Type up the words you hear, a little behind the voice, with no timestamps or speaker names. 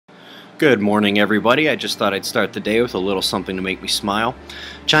Good morning, everybody. I just thought I'd start the day with a little something to make me smile.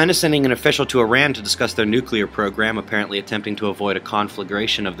 China sending an official to Iran to discuss their nuclear program, apparently attempting to avoid a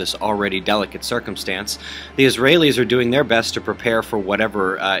conflagration of this already delicate circumstance. The Israelis are doing their best to prepare for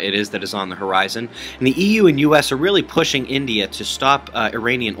whatever it is that is on the horizon. And the EU and US are really pushing India to stop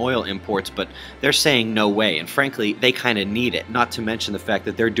Iranian oil imports, but they're saying no way. And frankly, they kind of need it, not to mention the fact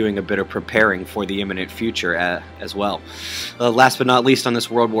that they're doing a bit of preparing for the imminent future as well. Last but not least, on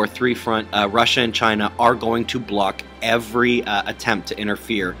this World War III front, Russia and China are going to block every attempt to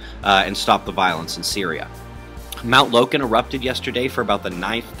interfere and stop the violence in Syria. Mount Logan erupted yesterday for about the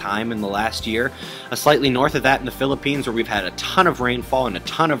 9th time in the last year. Slightly north of that in the Philippines, where we've had a ton of rainfall and a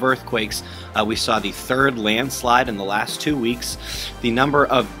ton of earthquakes, we saw the 3rd landslide in the last 2 weeks. The number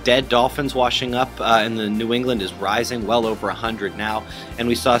of dead dolphins washing up in the New England is rising, well over 100 now, and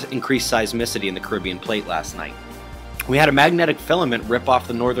we saw increased seismicity in the Caribbean plate last night. We had a magnetic filament rip off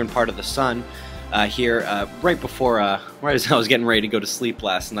the northern part of the sun here right before, right as I was getting ready to go to sleep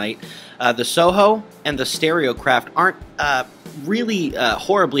last night. The SOHO and the stereocraft aren't really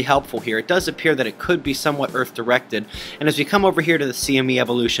horribly helpful here. It does appear that it could be somewhat Earth-directed. And as we come over here to the CME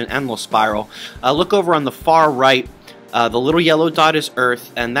evolution and little spiral, look over on the far right. The little yellow dot is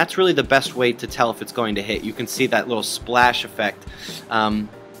Earth, and that's really the best way to tell if it's going to hit. You can see that little splash effect.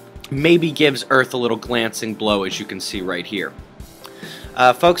 Maybe gives Earth a little glancing blow, as you can see right here.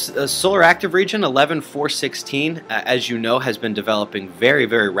 Folks, solar active region 11416, as you know, has been developing very,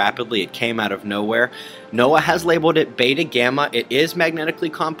 very rapidly. It came out of nowhere. NOAA has labeled it Beta Gamma. It is magnetically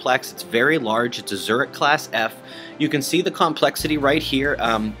complex. It's very large. It's a Zurich class F. You can see the complexity right here,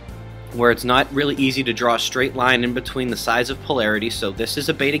 where it's not really easy to draw a straight line in between the size of polarity. So this is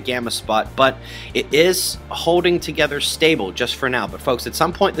a Beta Gamma spot, but it is holding together stable just for now. But folks, at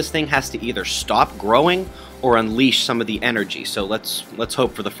some point this thing has to either stop growing or unleash some of the energy. So let's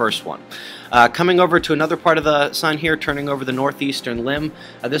hope for the first one. Coming over to another part of the sun here, turning over the northeastern limb,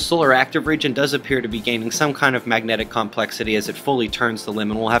 this solar active region does appear to be gaining some kind of magnetic complexity as it fully turns the limb,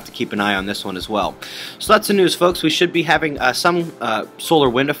 and we'll have to keep an eye on this one as well. So that's the news, folks. We should be having some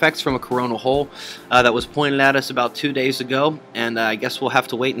solar wind effects from a coronal hole that was pointed at us about 2 days ago, and I guess we'll have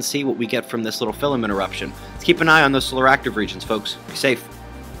to wait and see what we get from this little filament eruption. Let's keep an eye on those solar active regions, folks. Be safe.